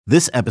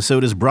This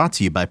episode is brought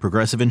to you by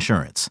Progressive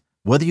Insurance.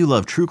 Whether you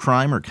love true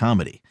crime or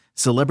comedy,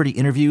 celebrity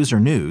interviews or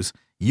news,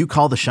 you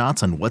call the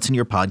shots on what's in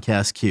your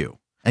podcast queue.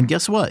 And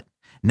guess what?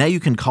 Now you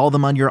can call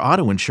them on your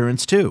auto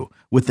insurance too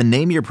with the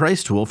Name Your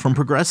Price tool from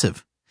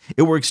Progressive.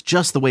 It works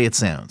just the way it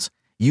sounds.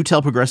 You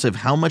tell Progressive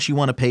how much you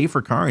want to pay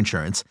for car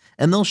insurance,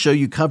 and they'll show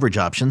you coverage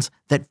options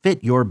that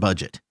fit your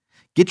budget.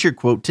 Get your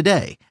quote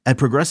today at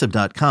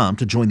Progressive.com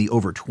to join the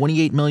over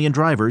 28 million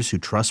drivers who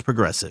trust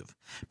Progressive.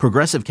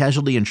 Progressive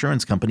Casualty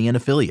Insurance Company and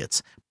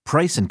Affiliates.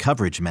 Price and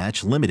coverage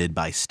match limited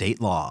by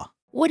state law.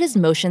 What does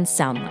motion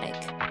sound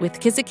like? With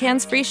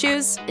Kizikans free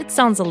shoes, it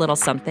sounds a little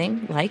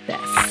something like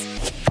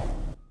this.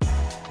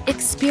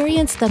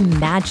 Experience the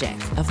magic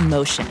of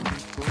motion.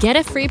 Get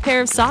a free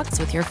pair of socks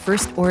with your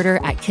first order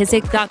at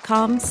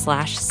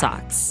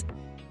kizik.com/socks.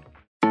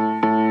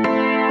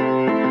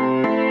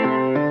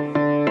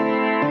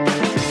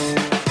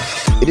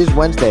 It is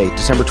Wednesday,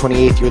 December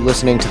 28th. You're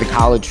listening to the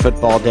College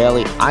Football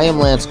Daily. I am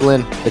Lance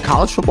Glynn. The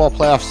College Football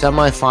Playoff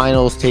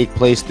semifinals take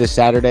place this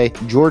Saturday.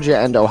 Georgia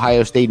and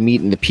Ohio State meet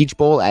in the Peach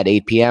Bowl at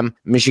 8 p.m.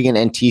 Michigan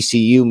and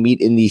TCU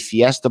meet in the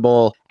Fiesta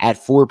Bowl at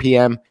 4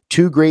 p.m.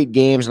 Two great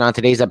games, and on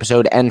today's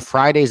episode and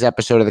Friday's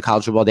episode of the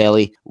College Football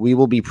Daily, we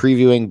will be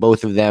previewing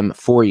both of them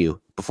for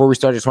you. Before we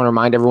start, I just want to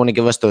remind everyone to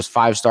give us those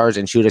 5 stars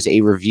and shoot us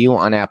a review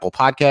on Apple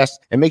Podcasts.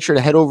 And make sure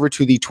to head over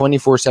to the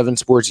 24/7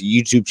 Sports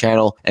YouTube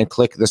channel and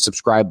click the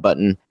subscribe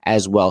button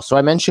as well. So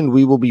I mentioned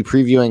we will be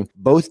previewing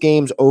both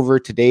games over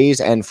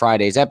today's and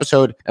Friday's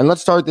episode. And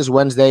let's start this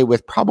Wednesday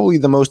with probably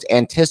the most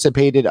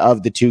anticipated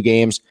of the two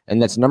games,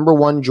 and that's number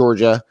 1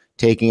 Georgia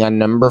taking on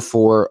number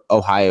 4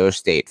 Ohio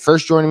State.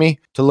 First, joining me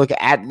to look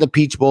at the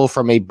Peach Bowl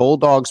from a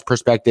Bulldogs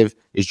perspective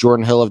is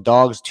Jordan Hill of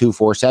Dogs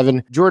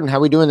 247. Jordan, how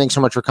are we doing? Thanks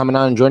so much for coming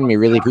on and joining me.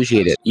 Really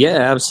appreciate it.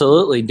 Yeah,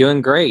 absolutely.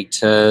 Doing great.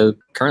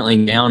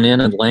 Currently down in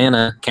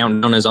Atlanta,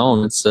 counting down his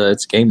own.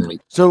 It's game week.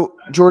 So,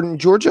 Jordan,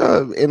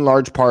 Georgia, in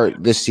large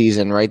part this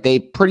season, right, they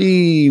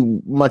pretty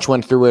much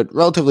went through it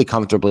relatively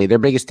comfortably. Their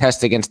biggest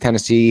test against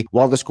Tennessee,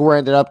 while the score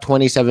ended up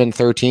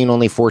 27-13,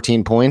 only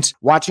 14 points.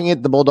 Watching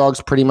it, the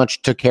Bulldogs pretty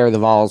much took care of the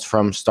Vols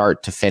from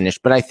start to finish.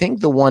 But I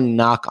think the one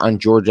knock on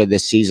Georgia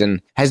this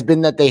season has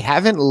been that they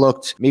haven't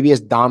looked maybe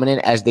as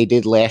dominant as they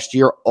did last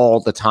year all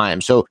the time.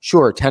 So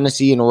sure,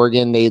 Tennessee and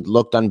Oregon, they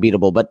looked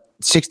unbeatable, but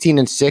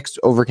 16-6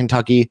 over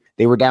Kentucky.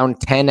 They were down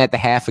 10 at the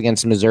half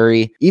against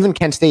Missouri. Even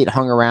Kent State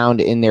hung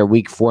around in their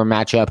week 4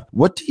 matchup.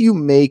 What do you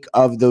make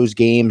of those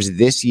games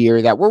this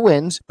year that were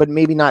wins, but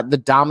maybe not the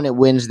dominant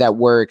wins that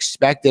were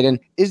expected? And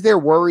is there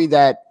worry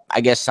that I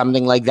guess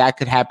something like that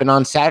could happen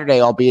on Saturday,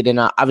 albeit in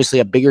obviously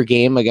a bigger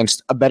game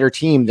against a better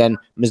team than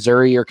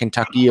Missouri or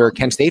Kentucky or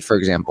Kent State, for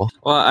example?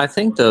 Well, I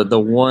think the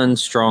one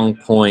strong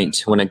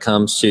point when it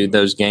comes to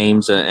those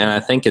games, and I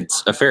think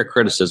it's a fair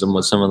criticism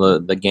with some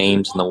of the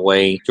games and the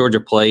way Georgia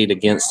played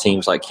against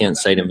teams like Kent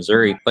State and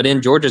Missouri, but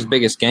in Georgia's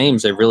biggest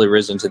games, they've really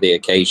risen to the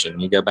occasion.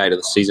 You go back to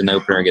the season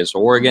opener against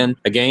Oregon,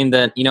 a game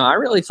that, I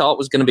really thought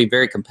was going to be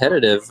very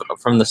competitive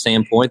from the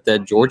standpoint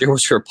that Georgia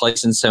was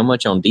replacing so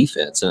much on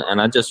defense,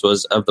 and I just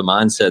was of the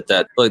mindset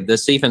that, look,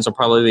 this defense will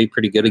probably be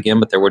pretty good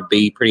again, but there would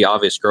be pretty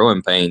obvious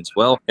growing pains.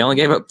 Well, they only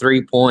gave up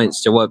 3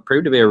 points to what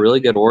proved to be a really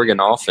good Oregon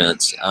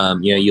offense.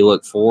 You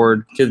look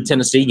forward to the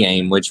Tennessee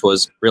game, which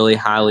was really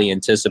highly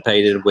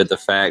anticipated with the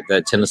fact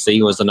that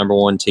Tennessee was the number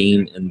 1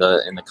 team in the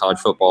college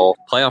football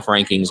playoff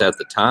rankings at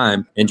the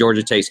time, and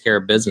Georgia takes care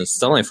of business.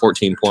 It's only a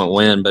 14-point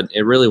win, but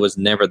it really was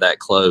never that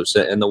close,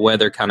 and the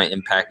weather kind of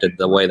impacted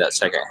the way that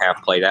second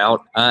half played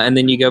out. And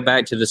then you go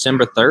back to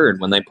December 3rd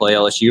when they play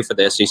LSU for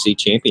the SEC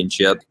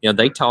championship.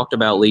 They talked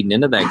about leading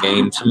into that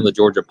game, some of the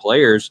Georgia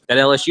players, that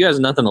LSU has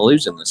nothing to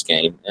lose in this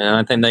game. And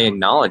I think they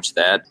acknowledged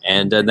that.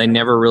 And they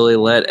never really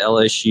let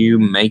LSU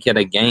make it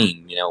a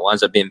game. It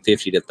winds up being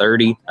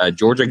 50-30.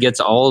 Georgia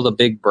gets all the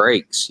big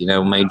breaks,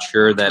 made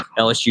sure that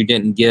LSU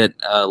didn't get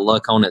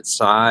luck on its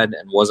side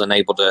and wasn't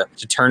able to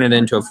turn it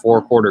into a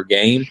 4-quarter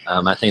game.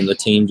 I think the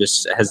team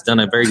just has done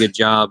a very good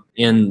job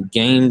in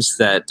games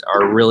that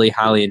are really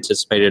highly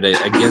anticipated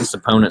against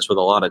opponents with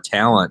a lot of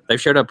talent. They've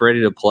showed up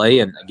ready to play,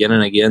 and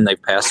again, they've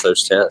passed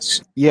those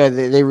tests. Yeah,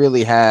 they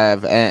really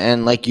have.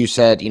 And like you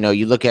said,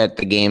 you look at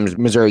the games,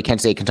 Missouri,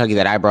 Kent State, Kentucky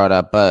that I brought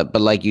up, but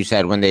like you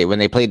said, when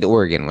they played the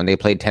Oregon, when they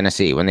played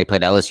Tennessee, when they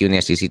played LSU in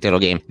the SEC title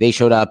game, they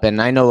showed up.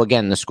 And I know,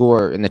 again, the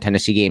score in the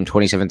Tennessee game,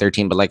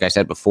 27-13, but like I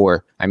said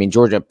before,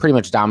 Georgia pretty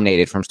much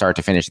dominated from start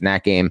to finish in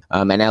that game.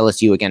 And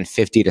LSU, again,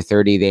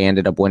 50-30, they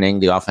ended up winning.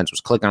 The offense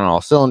was clicking on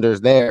all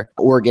cylinders there.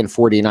 Oregon,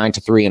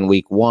 49-3 in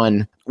week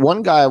 1.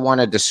 One guy I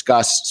want to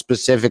discuss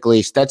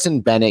specifically,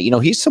 Stetson Bennett.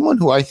 He's someone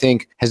who I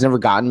think has never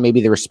gotten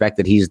maybe the respect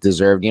that he's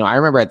deserved. I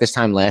remember at this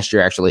time last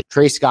year, actually,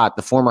 Trey Scott,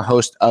 the former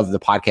host of the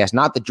podcast,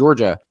 not the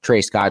Georgia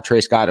Trey Scott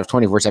of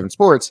 24/7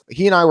 Sports,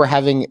 he and I were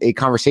having a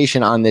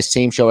conversation on this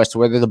same show as to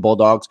whether the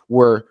Bulldogs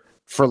were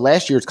for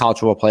last year's college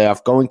football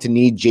playoff going to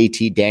need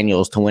JT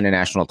Daniels to win a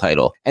national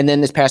title. And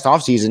then this past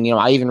offseason,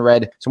 I even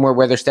read somewhere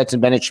whether Stetson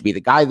Bennett should be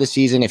the guy this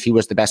season if he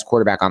was the best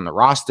quarterback on the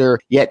roster.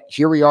 Yet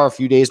here we are a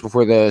few days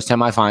before the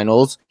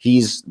semifinals.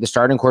 He's the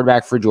starting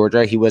quarterback for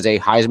Georgia. He was a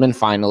Heisman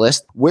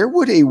finalist. Where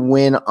would a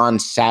win on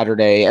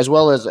Saturday, as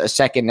well as a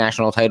second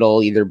national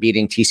title, either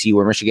beating TCU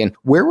or Michigan,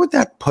 where would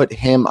that put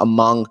him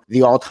among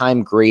the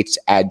all-time greats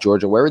at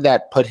Georgia? Where would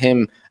that put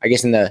him, I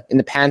guess, in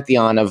the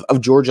pantheon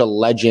of Georgia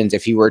legends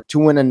if he were to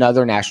win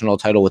another national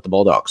title with the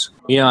Bulldogs?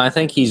 I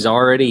think he's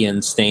already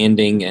in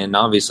standing, and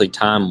obviously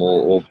time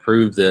will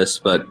prove this.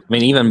 But,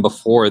 even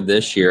before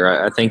this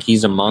year, I think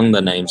he's among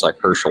the names like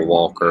Herschel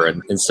Walker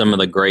and some of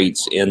the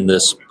greats in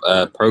this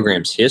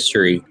program's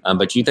history.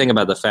 But you think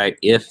about the fact,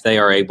 if they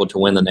are able to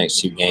win the next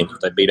 2 games, if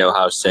they beat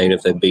Ohio State,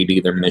 if they beat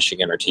either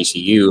Michigan or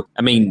TCU,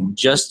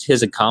 just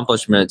his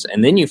accomplishments,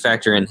 and then you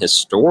factor in his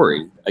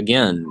story.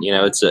 Again,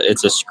 it's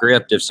a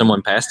script. If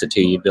someone passed it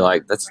to you, you'd be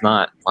like, there's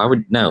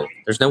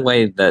no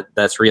way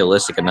that's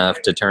realistic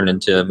enough to turn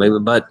into a movie.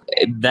 But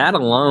that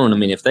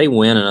alone, if they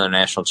win another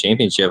national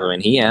championship,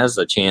 he has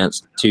a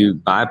chance to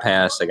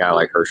bypass a guy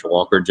like Herschel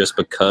Walker just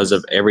because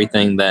of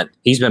everything that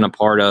he's been a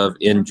part of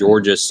in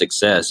Georgia's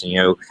success.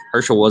 And,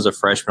 Herschel was a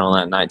freshman on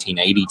that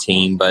 1980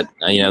 team, but,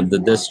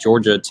 this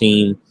Georgia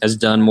team has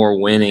done more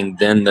winning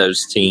than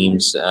those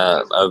teams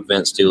of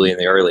Vince Dooley in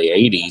the early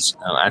 80s.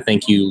 I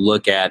think you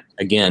look at,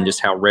 again, just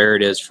how rare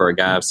it is for a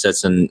guy of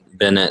Stetson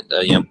Bennett,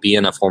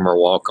 being a former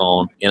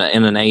walk-on in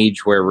an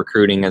age where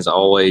recruiting is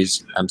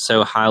always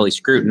so highly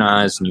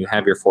scrutinized, and you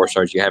have your 4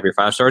 stars, you have your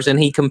 5 stars, and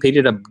he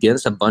competed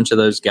against a bunch of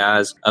those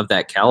guys of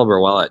that caliber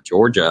while at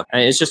Georgia.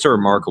 It's just a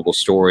remarkable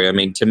story.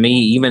 To me,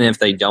 even if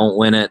they don't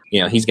win it,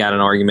 he's got an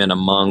argument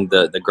among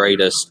the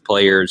greatest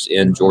players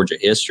in Georgia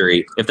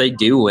history. If they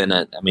do win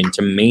it,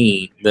 to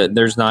me,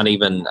 there's not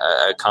even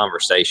a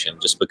conversation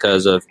just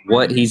because of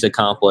what he's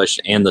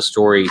accomplished and the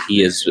story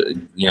he has,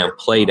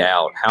 played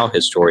out, how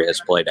his story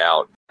has played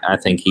out. I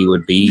think he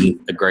would be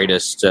the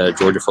greatest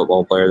Georgia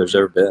football player there's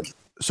ever been.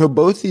 So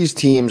both these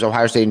teams,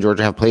 Ohio State and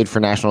Georgia, have played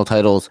for national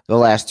titles the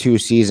last 2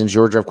 seasons.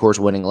 Georgia, of course,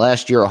 winning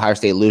last year, Ohio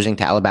State losing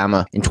to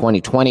Alabama in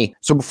 2020.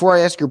 So before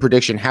I ask your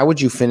prediction, how would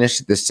you finish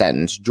this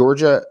sentence?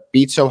 Georgia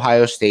beats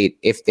Ohio State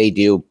if they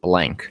do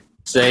blank.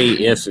 Say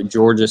if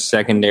Georgia's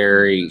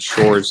secondary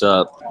shores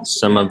up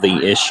some of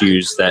the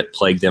issues that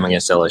plagued them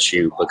against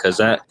LSU, because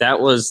that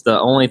was the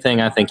only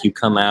thing I think you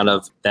come out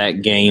of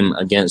that game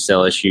against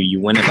LSU. You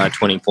win it by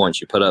 20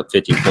 points. You put up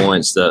 50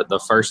 points. The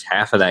first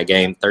half of that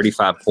game,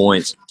 35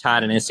 points,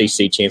 tied an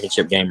SEC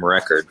championship game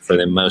record for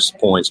the most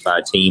points by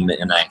a team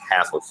in a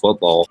half of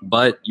football.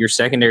 But your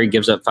secondary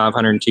gives up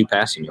 502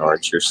 passing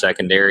yards. Your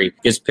secondary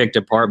gets picked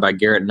apart by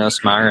Garrett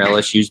Nussmeier,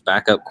 LSU's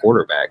backup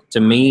quarterback.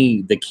 To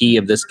me, the key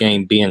of this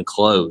game being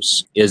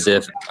close is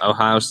if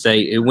Ohio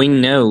State, we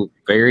know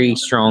very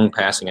strong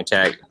passing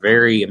attack,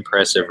 very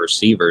impressive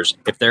receivers,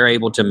 if they're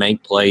able to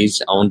make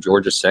plays on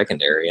Georgia's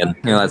secondary. And,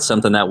 that's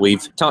something that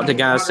we've talked to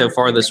guys so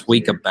far this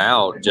week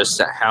about,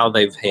 just how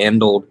they've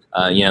handled,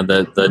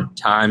 the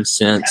time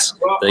since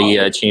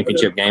the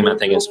championship game. I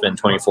think it's been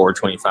 24,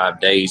 25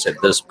 days at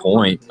this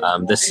point.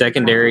 The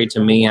secondary, to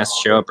me, has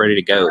to show up ready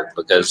to go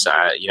because,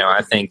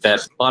 I think that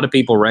a lot of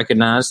people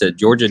recognize that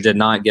Georgia did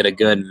not get a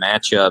good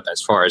matchup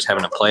as far as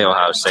having to play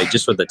Ohio State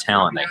just with the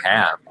talent they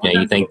have.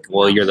 You think,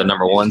 well, you're the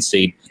number 1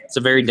 seed. It's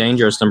a very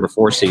dangerous number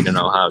 4 seed in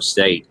Ohio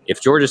State.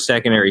 If Georgia's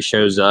secondary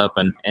shows up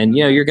and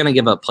you're going to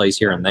give up plays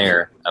here and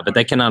there, but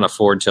they cannot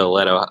afford to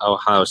let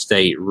Ohio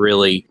State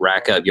really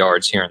rack up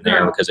yards here and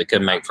there because it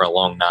could make for a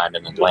long night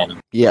in Atlanta.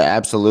 Yeah,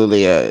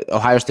 absolutely.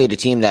 Ohio State, a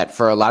team that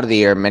for a lot of the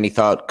year, many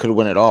thought could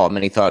win it all.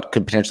 Many thought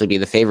could potentially be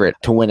the favorite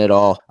to win it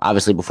all,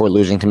 obviously before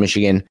losing to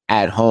Michigan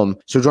at home.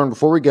 So, Jordan,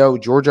 before we go,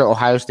 Georgia,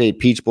 Ohio State,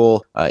 Peach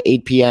Bowl,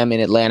 8 p.m.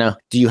 in Atlanta.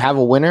 Do you have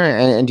a winner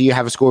and do you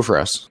have a score for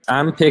us?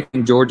 I'm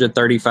picking Georgia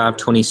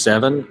 35-27.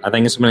 I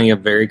think it's going to be a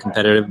very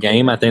competitive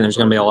game. I think there's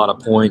going to be a lot of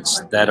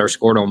points that are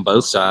scored on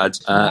both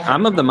sides.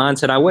 I'm of the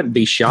mindset I wouldn't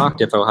be shocked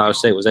if Ohio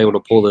State was able to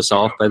pull this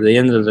off. But at the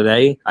end of the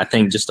day, I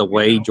think just the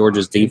way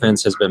Georgia's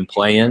defense has been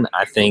playing,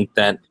 I think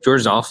that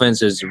Georgia's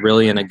offense is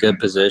really in a good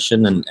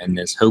position and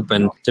is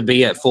hoping to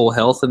be at full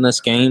health in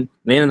this game.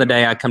 At the end of the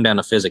day, I come down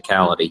to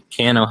physicality.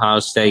 Can Ohio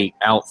State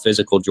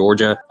out-physical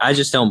Georgia? I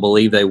just don't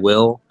believe they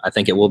will. I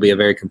think it will be a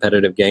very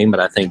competitive game,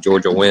 but I think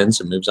Georgia wins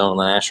and moves on to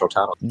the national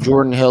title.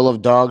 Jordan Hill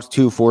of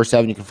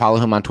Dogs247. You can follow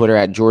him on Twitter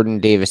at Jordan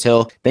Davis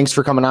Hill. Thanks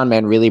for coming on,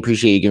 man. Really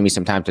appreciate you giving me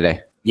some time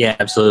today. Yeah,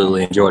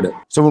 absolutely. Enjoyed it.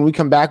 So when we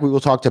come back, we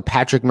will talk to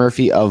Patrick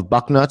Murphy of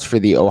Bucknuts for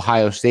the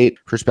Ohio State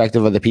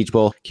perspective of the Peach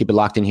Bowl. Keep it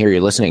locked in here.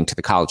 You're listening to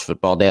the College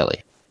Football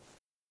Daily.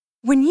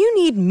 When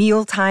you need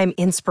mealtime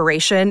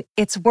inspiration,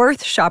 it's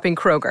worth shopping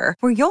Kroger,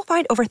 where you'll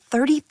find over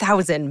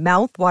 30,000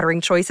 mouth-watering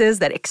choices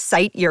that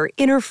excite your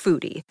inner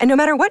foodie. And no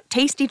matter what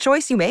tasty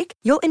choice you make,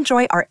 you'll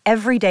enjoy our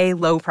everyday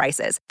low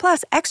prices,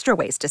 plus extra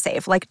ways to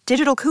save, like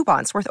digital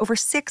coupons worth over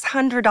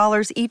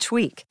 $600 each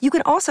week. You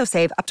can also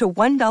save up to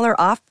 $1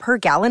 off per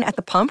gallon at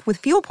the pump with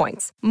fuel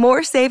points.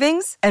 More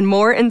savings and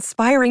more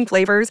inspiring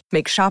flavors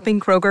make shopping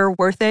Kroger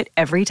worth it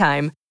every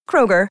time.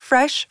 Kroger,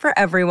 fresh for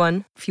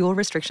everyone. Fuel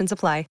restrictions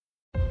apply.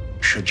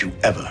 Should you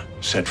ever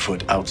set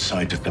foot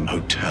outside Them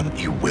Hotel,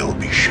 you will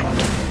be shot.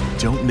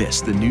 Don't miss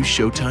the new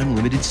Showtime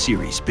limited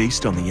series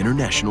based on the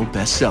international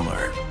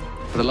bestseller.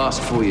 For the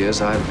last 4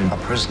 years, I've been a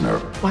prisoner.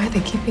 Why are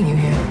they keeping you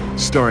here?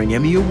 Starring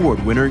Emmy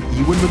Award winner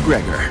Ewan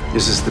McGregor.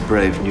 This is the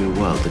brave new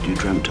world that you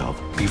dreamt of.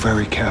 Be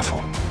very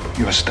careful.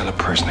 You are still a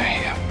prisoner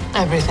here.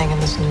 Everything in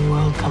this new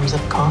world comes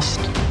at cost.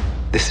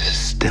 This is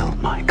still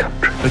my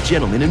country. A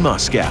Gentleman in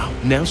Moscow,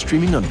 now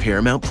streaming on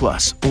Paramount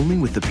Plus, only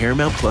with the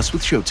Paramount Plus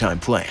with Showtime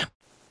plan.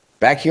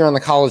 Back here on the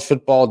College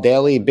Football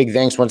Daily, big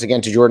thanks once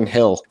again to Jordan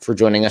Hill for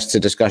joining us to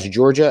discuss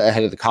Georgia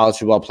ahead of the College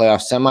Football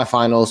Playoff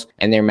semifinals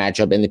and their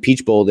matchup in the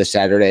Peach Bowl this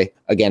Saturday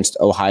against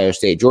Ohio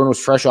State. Jordan was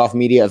fresh off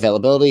media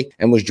availability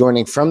and was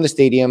joining from the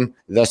stadium,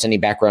 thus any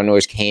background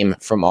noise came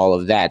from all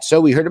of that.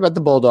 So we heard about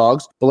the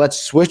Bulldogs, but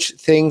let's switch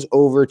things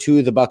over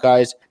to the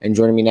Buckeyes. And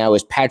joining me now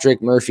is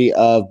Patrick Murphy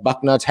of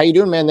Bucknuts. How you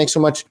doing, man? Thanks so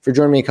much for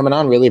joining me and coming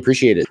on. Really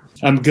appreciate it.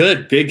 I'm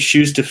good. Big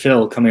shoes to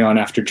fill coming on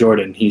after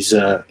Jordan. He's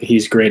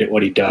great at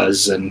what he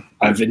does, and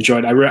I've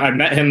enjoyed. I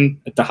met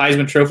him at the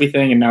Heisman Trophy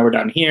thing, and now we're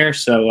down here.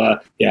 So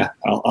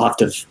I'll have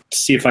to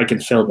see if I can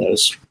fill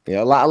those.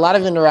 Yeah, a lot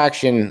of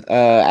interaction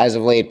as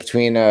of late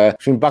between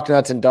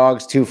Bucknuts and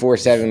Dogs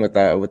 247 with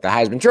the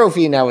Heisman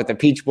Trophy, now with the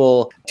Peach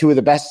Bowl, two of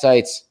the best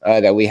sites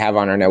that we have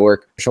on our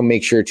network. So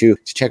make sure to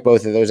check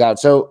both of those out.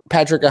 So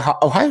Patrick,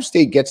 Ohio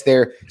State gets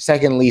their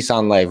second lease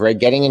on life, right?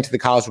 Getting into the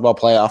College Football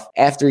Playoff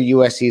after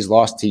USC's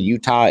lost to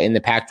Utah in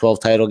the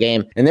Pac-12 title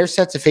game, and they're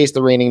set to face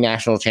the reigning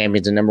national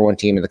champions and number one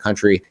team in the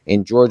country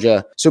in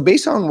Georgia. So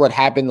based on what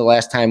happened the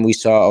last time we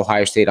saw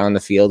Ohio State on the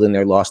field in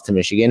their loss to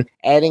Michigan,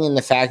 adding in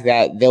the fact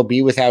that they'll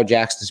be without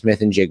Jackson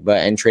Smith and Jigba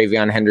and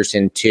Travion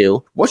Henderson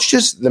too, what's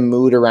just the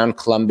mood around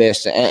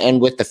Columbus and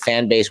with the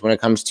fan base when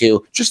it comes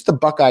to just the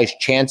Buckeyes'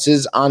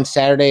 chances on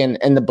Saturday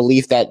and the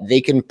belief that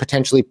they can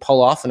potentially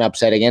pull off an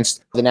upset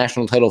against the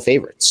national title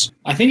favorites?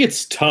 I think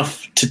it's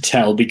tough to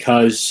tell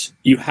because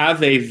you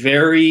have a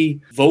very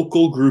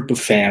vocal group of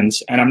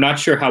fans, and I'm not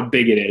sure how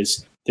big it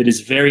is, that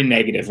is very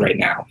negative right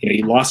now.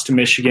 You lost to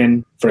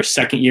Michigan for a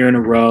second year in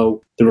a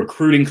row. The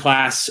recruiting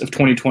class of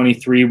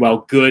 2023, while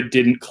good,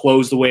 didn't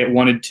close the way it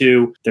wanted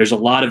to. There's a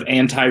lot of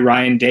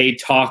anti-Ryan Day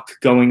talk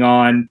going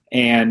on.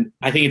 And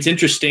I think it's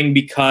interesting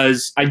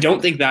because I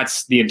don't think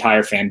that's the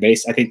entire fan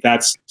base. I think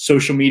that's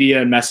social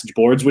media and message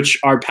boards, which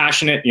are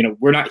passionate.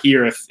 We're not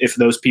here if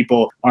those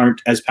people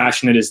aren't as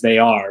passionate as they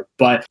are.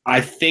 But I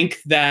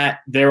think that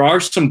there are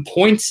some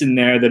points in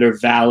there that are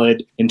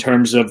valid in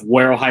terms of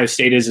where Ohio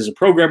State is as a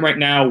program right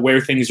now, where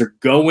things are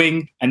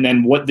going, and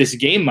then what this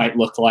game might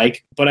look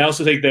like. But I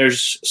also think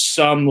there's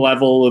some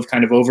level of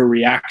kind of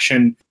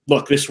overreaction.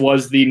 Look, this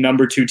was the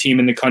number 2 team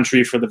in the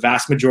country for the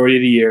vast majority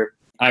of the year.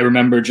 I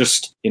remember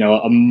just,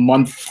 a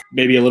month,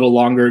 maybe a little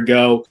longer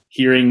ago,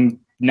 hearing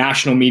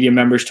national media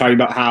members talking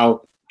about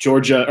how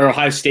Georgia or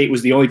Ohio State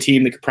was the only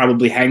team that could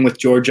probably hang with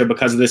Georgia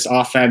because of this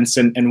offense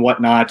and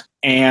whatnot.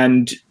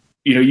 And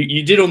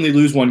you did only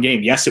lose one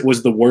game. Yes, it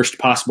was the worst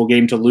possible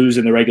game to lose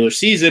in the regular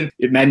season.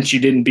 It meant you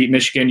didn't beat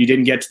Michigan. You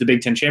didn't get to the Big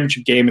Ten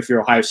championship game if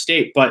you're Ohio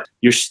State, but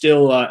you're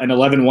still an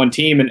 11-1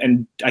 team.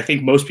 And I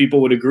think most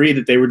people would agree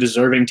that they were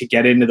deserving to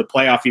get into the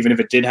playoff, even if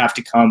it did have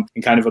to come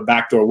in kind of a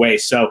backdoor way.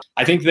 So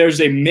I think there's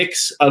a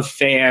mix of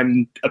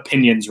fan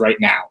opinions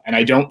right now. And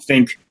I don't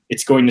think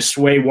it's going to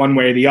sway one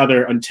way or the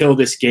other until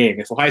this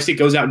game. If Ohio State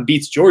goes out and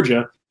beats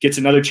Georgia, gets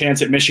another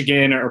chance at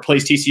Michigan or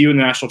plays TCU in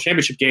the national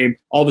championship game,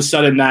 all of a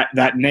sudden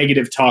that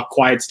negative talk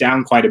quiets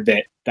down quite a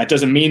bit. That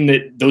doesn't mean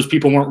that those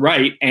people weren't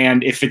right.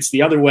 And if it's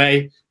the other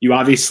way, you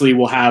obviously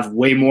will have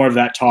way more of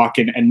that talk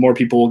and more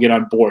people will get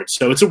on board.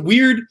 So it's a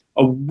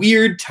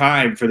weird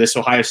time for this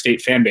Ohio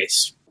State fan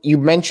base. You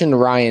mentioned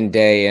Ryan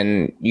Day,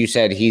 and you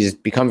said he's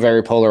become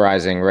very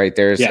polarizing, right?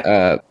 There's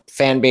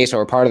fan base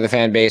or part of the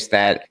fan base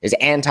that is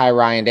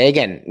anti-Ryan Day.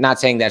 Again, not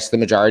saying that's the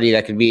majority.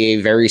 That could be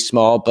a very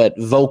small but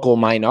vocal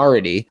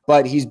minority.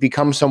 But he's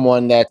become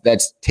someone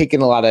that's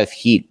taken a lot of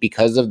heat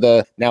because of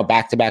the now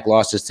back-to-back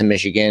losses to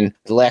Michigan.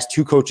 The last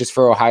 2 coaches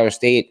for Ohio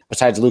State,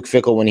 besides Luke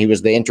Fickell when he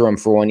was the interim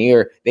for 1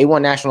 year, they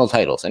won national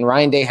titles. And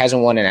Ryan Day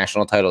hasn't won a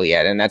national title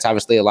yet. And that's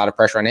obviously a lot of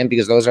pressure on him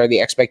because those are the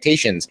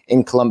expectations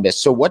in Columbus.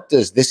 So what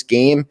does this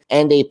game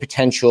and a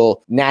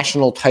potential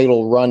national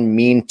title run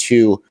mean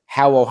to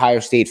how Ohio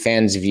State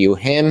fans view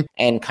him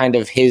and kind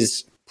of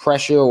his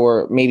pressure,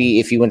 or maybe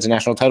if he wins a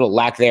national title,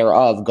 lack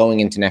thereof going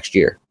into next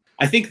year?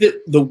 I think that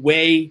the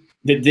way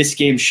that this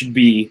game should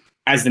be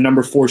as the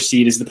number 4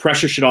 seed is the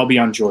pressure should all be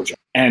on Georgia.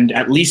 And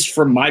at least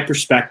from my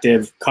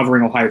perspective,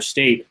 covering Ohio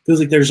State, feels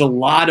like there's a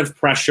lot of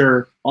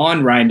pressure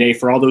on Ryan Day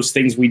for all those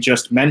things we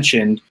just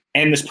mentioned.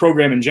 And this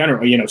program in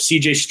general,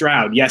 CJ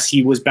Stroud, yes,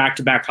 he was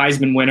back-to-back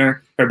Heisman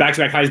winner, or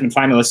back-to-back Heisman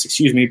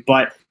finalist,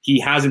 but he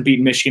hasn't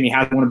beaten Michigan. He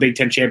hasn't won a Big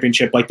Ten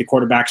championship like the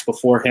quarterbacks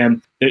before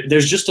him.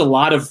 There's just a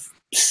lot of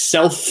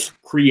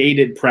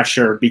self-created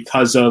pressure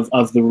because of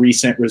the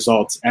recent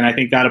results. And I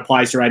think that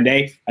applies to Ryan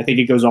Day. I think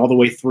it goes all the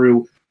way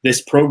through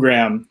this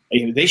program,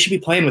 they should be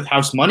playing with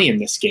house money in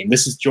this game.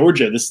 This is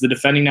Georgia. This is the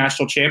defending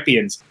national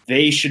champions.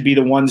 They should be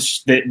the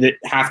ones that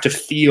have to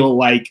feel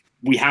like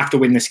we have to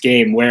win this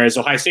game, whereas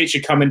Ohio State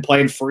should come in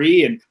playing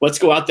free and let's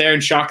go out there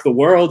and shock the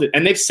world.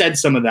 And they've said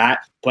some of that,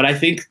 but I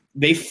think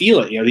they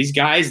feel it. These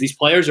guys, these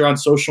players are on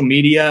social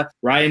media.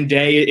 Ryan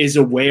Day is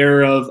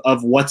aware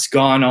of what's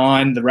gone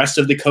on. The rest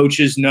of the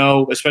coaches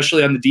know,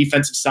 especially on the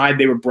defensive side,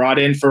 they were brought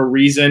in for a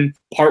reason.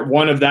 Part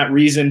one of that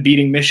reason,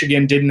 beating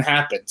Michigan, didn't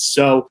happen.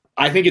 So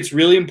I think it's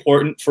really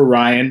important for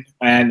Ryan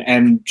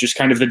and just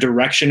kind of the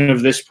direction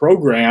of this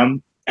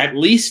program, at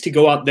least to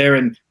go out there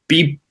and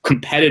be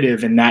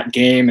competitive in that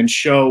game and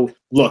show,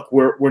 look,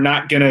 we're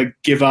not going to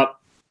give up,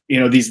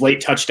 these late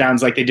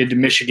touchdowns like they did to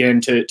Michigan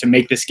to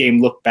make this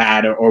game look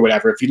bad or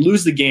whatever. If you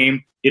lose the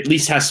game, it at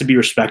least has to be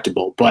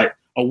respectable. But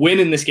a win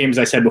in this game, as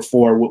I said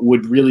before,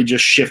 would really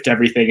just shift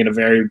everything in a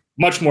very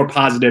much more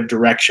positive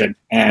direction.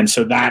 And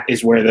so that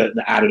is where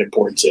the added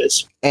importance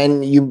is.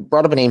 And you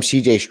brought up a name,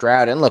 CJ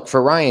Stroud. And look,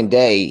 for Ryan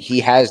Day, he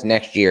has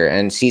next year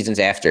and seasons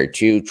after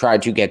to try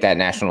to get that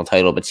national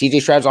title. But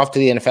CJ Stroud's off to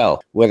the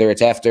NFL, whether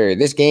it's after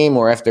this game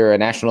or after a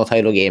national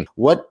title game.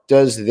 What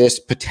does this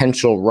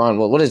potential run,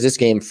 what does this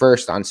game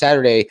first on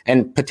Saturday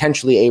and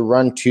potentially a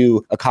run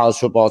to a college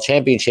football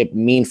championship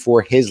mean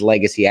for his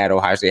legacy at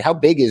Ohio State? How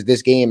big is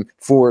this game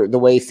for the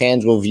way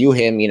fans will view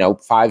him,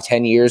 5,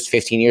 10 years,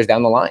 15 years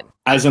down the line?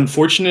 As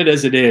unfortunate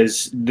as it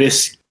is,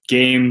 this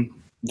game,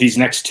 these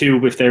next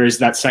two, if there is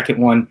that second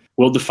one,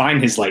 will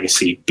define his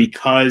legacy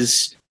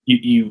because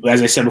you,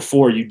 as I said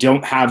before, you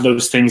don't have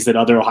those things that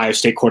other Ohio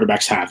State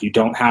quarterbacks have. You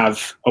don't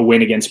have a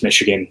win against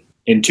Michigan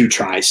in 2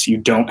 tries. You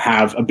don't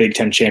have a Big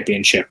Ten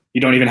championship.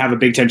 You don't even have a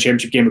Big Ten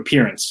championship game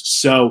appearance.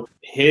 So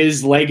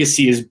his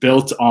legacy is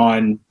built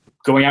on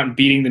going out and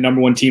beating the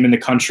number 1 team in the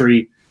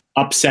country,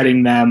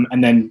 upsetting them,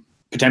 and then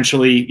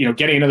potentially,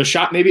 getting another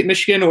shot maybe at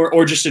Michigan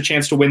or just a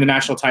chance to win the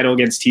national title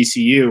against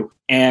TCU.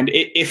 And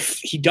if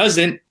he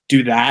doesn't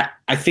do that,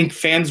 I think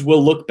fans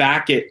will look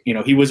back at,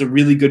 he was a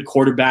really good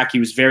quarterback. He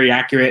was very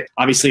accurate,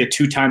 obviously a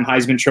 2-time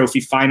Heisman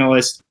Trophy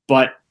finalist.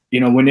 But,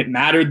 when it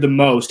mattered the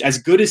most, as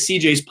good as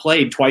CJ's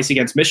played twice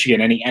against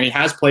Michigan, and he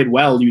has played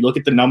well, you look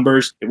at the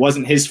numbers, it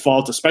wasn't his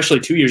fault,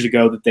 especially 2 years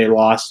ago that they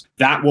lost.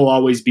 That will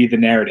always be the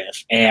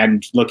narrative.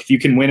 And look, if you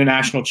can win a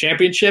national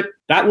championship,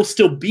 that will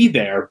still be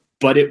there.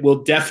 But it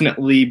will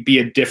definitely be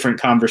a different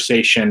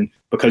conversation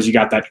because you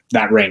got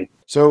that ring.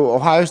 So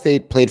Ohio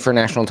State played for a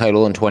national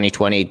title in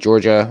 2020.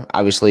 Georgia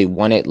obviously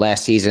won it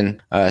last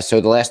season.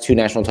 So the last 2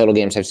 national title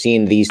games have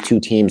seen these 2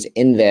 teams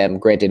in them,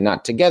 granted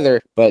not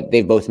together, but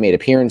they've both made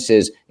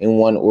appearances in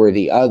one or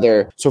the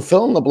other. So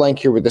fill in the blank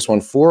here with this one.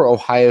 For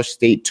Ohio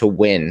State to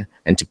win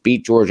and to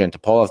beat Georgia and to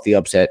pull off the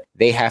upset,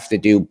 they have to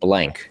do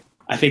blank.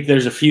 I think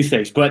there's a few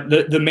things, but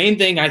the main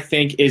thing I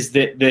think is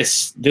that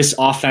this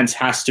offense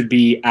has to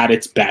be at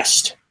its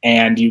best.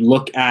 And you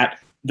look at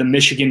the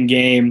Michigan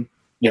game,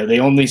 they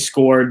only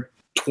scored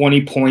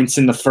 20 points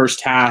in the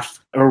first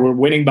half, or were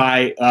winning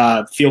by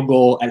field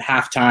goal at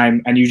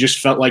halftime, and you just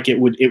felt like it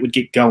would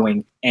get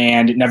going,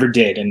 and it never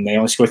did. And they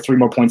only scored 3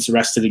 more points the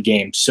rest of the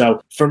game.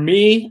 So for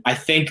me, I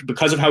think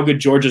because of how good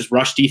Georgia's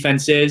rush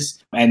defense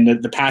is, and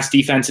the pass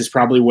defense is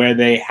probably where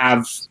they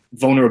have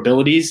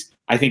vulnerabilities,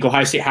 I think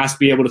Ohio State has to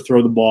be able to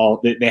throw the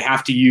ball. They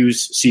have to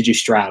use CJ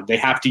Stroud. They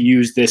have to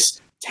use this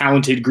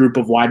talented group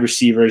of wide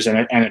receivers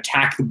and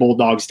attack the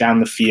Bulldogs down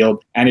the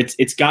field. And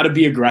it's got to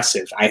be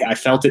aggressive. I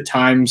felt at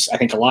times, I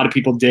think a lot of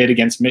people did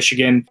against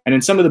Michigan. And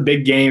in some of the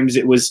big games,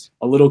 it was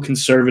a little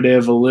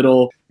conservative, a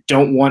little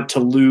don't want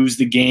to lose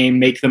the game,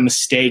 make the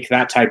mistake,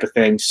 that type of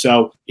thing.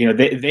 So,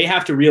 they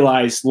have to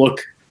realize, look,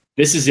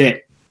 this is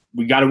it.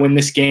 We got to win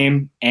this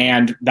game.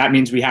 And that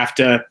means we have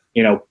to,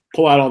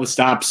 pull out all the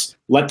stops,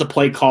 let the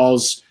play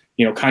calls,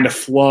 kind of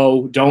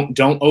flow. Don't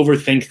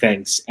overthink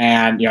things.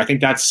 And, I think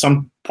that's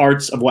some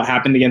parts of what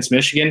happened against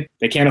Michigan.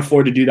 They can't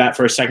afford to do that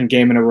for a second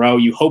game in a row.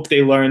 You hope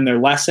they learn their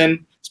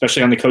lesson,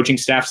 especially on the coaching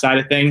staff side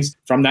of things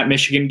from that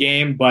Michigan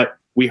game. But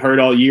we heard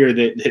all year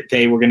that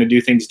they were going to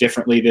do things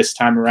differently this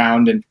time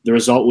around. And the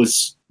result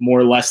was more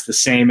or less the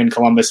same in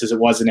Columbus as it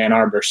was in Ann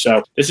Arbor.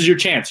 So this is your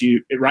chance.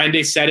 Ryan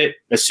Day said it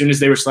as soon as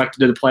they were selected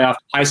to the playoff.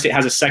 Ohio State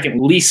has a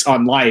second lease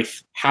on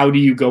life. How do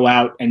you go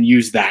out and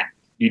use that?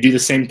 Do you do the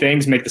same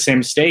things, make the same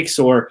mistakes,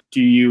 or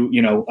do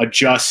you,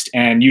 adjust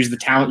and use the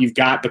talent you've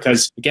got?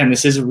 Because again,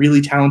 this is a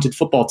really talented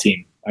football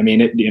team. I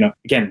mean,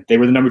 again, they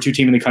were the number 2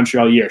 team in the country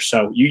all year.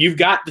 So you've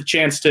got the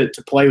chance to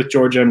play with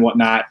Georgia and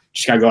whatnot.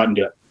 Just got to go out and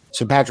do it.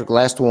 So, Patrick,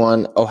 last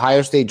one,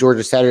 Ohio State,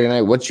 Georgia, Saturday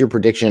night. What's your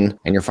prediction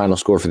and your final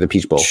score for the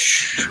Peach Bowl?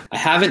 I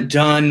haven't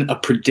done a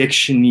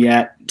prediction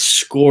yet,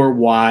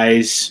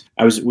 score-wise.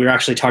 We were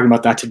actually talking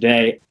about that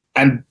today.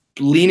 I'm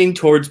leaning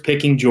towards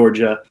picking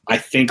Georgia. I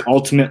think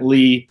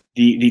ultimately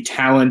the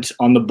talent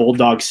on the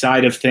Bulldog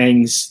side of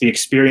things, the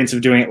experience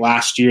of doing it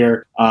last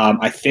year,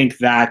 I think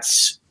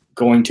that's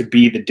going to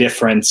be the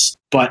difference.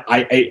 But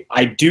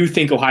I do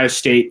think Ohio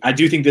State, I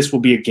do think this will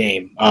be a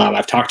game.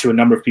 I've talked to a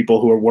number of people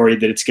who are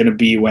worried that it's going to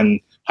be when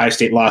Ohio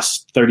State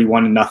lost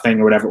 31-0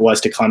 or whatever it was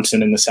to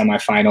Clemson in the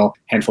semifinal a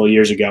handful of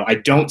years ago. I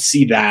don't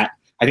see that.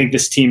 I think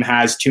this team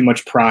has too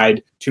much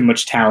pride, too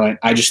much talent.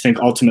 I just think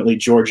ultimately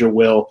Georgia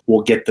will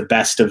get the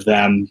best of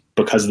them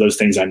because of those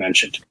things I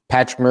mentioned.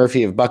 Patrick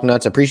Murphy of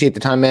Bucknuts, appreciate the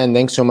time, man.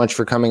 Thanks so much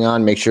for coming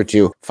on. Make sure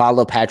to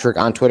follow Patrick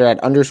on Twitter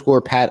at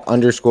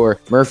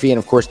 _Pat_Murphy. And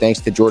of course, thanks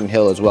to Jordan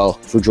Hill as well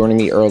for joining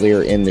me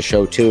earlier in the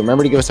show too.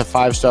 Remember to give us a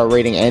 5-star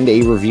rating and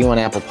a review on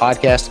Apple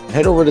Podcasts.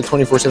 Head over to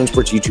 24/7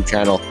 Sports YouTube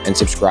channel and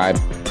subscribe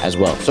as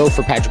well. So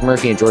for Patrick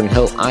Murphy and Jordan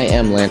Hill, I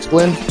am Lance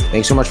Glynn.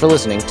 Thanks so much for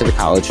listening to the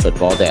College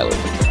Football Daily.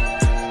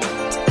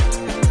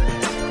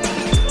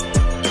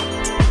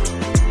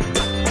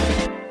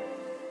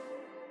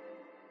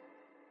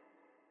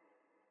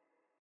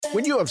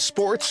 When you have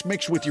sports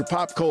mixed with your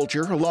pop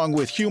culture, along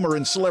with humor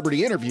and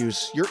celebrity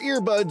interviews, your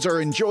earbuds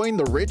are enjoying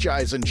The Rich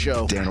Eisen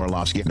Show. Dan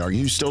Orlovsky, are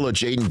you still a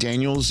Jaden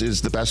Daniels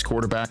is the best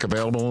quarterback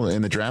available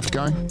in the draft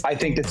guy? I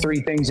think the three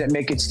things that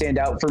make it stand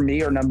out for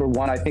me are, number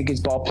one, I think his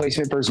ball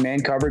placement versus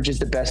man coverage is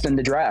the best in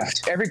the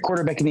draft. Every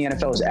quarterback in the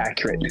NFL is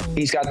accurate.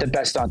 He's got the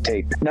best on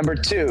tape. Number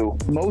two,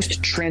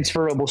 most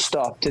transferable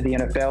stuff to the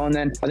NFL. And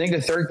then I think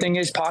the third thing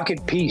is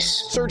pocket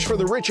peace. Search for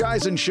The Rich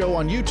Eisen Show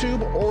on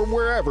YouTube or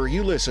wherever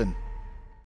you listen.